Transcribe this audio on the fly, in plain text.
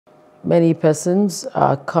Many persons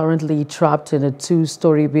are currently trapped in a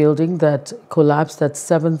two-story building that collapsed at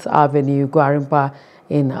 7th Avenue, Gwarimpa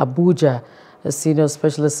in Abuja. A senior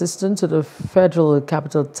special assistant to the Federal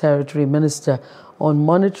Capital Territory Minister on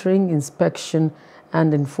Monitoring, Inspection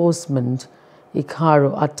and Enforcement,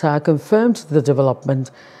 Ikaro Atta, confirmed the development.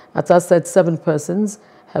 Atta said 7 persons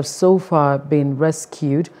have so far been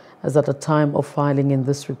rescued as at the time of filing in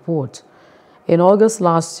this report. In August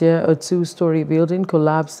last year, a two-story building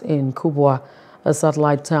collapsed in Kubwa, a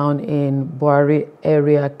satellite town in Buari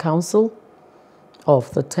Area Council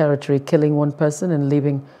of the territory, killing 1 person and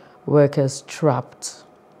leaving workers trapped.